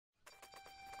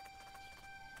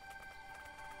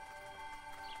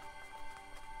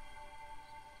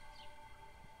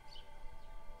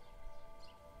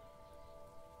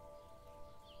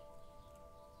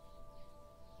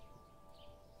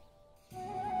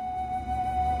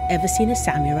Ever seen a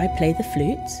samurai play the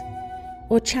flute?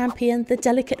 Or champion the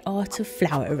delicate art of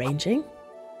flower arranging?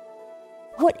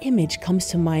 What image comes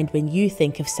to mind when you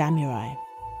think of samurai?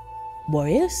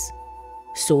 Warriors?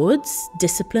 Swords?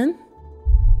 Discipline?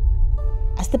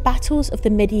 As the battles of the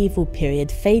medieval period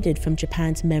faded from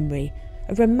Japan's memory,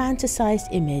 a romanticized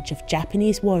image of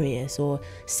Japanese warriors or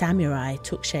samurai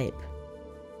took shape.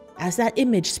 As that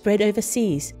image spread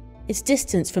overseas, its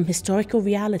distance from historical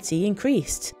reality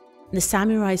increased, and the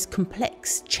samurai's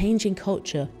complex, changing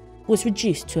culture was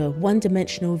reduced to a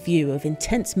one-dimensional view of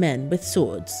intense men with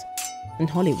swords, and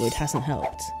Hollywood hasn't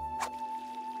helped.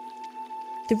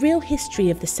 The real history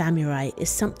of the samurai is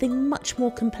something much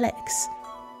more complex.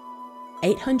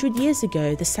 800 years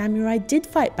ago, the samurai did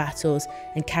fight battles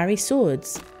and carry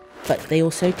swords, but they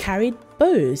also carried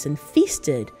bows and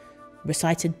feasted,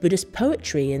 recited Buddhist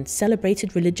poetry and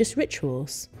celebrated religious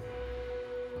rituals.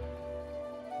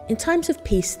 In times of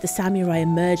peace, the samurai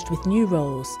emerged with new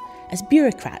roles as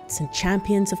bureaucrats and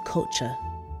champions of culture.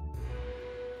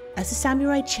 As the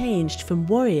samurai changed from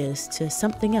warriors to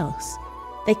something else,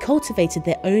 they cultivated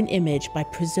their own image by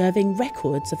preserving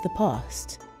records of the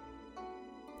past.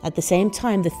 At the same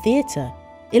time, the theatre,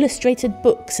 illustrated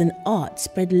books and art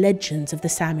spread legends of the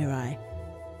samurai.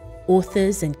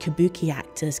 Authors and kabuki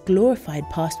actors glorified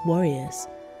past warriors,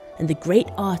 and the great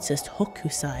artist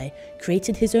Hokusai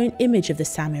created his own image of the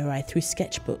samurai through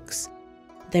sketchbooks.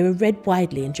 They were read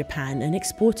widely in Japan and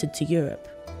exported to Europe.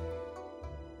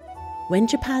 When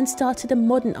Japan started a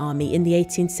modern army in the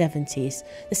 1870s,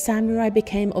 the samurai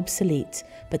became obsolete,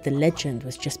 but the legend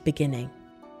was just beginning.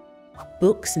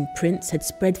 Books and prints had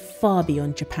spread far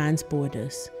beyond Japan's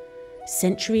borders.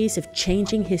 Centuries of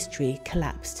changing history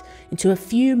collapsed into a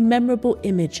few memorable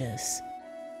images.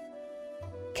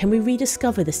 Can we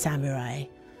rediscover the samurai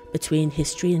between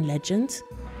history and legend?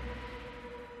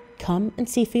 Come and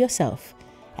see for yourself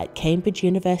at Cambridge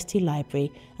University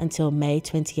Library until May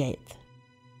 28th.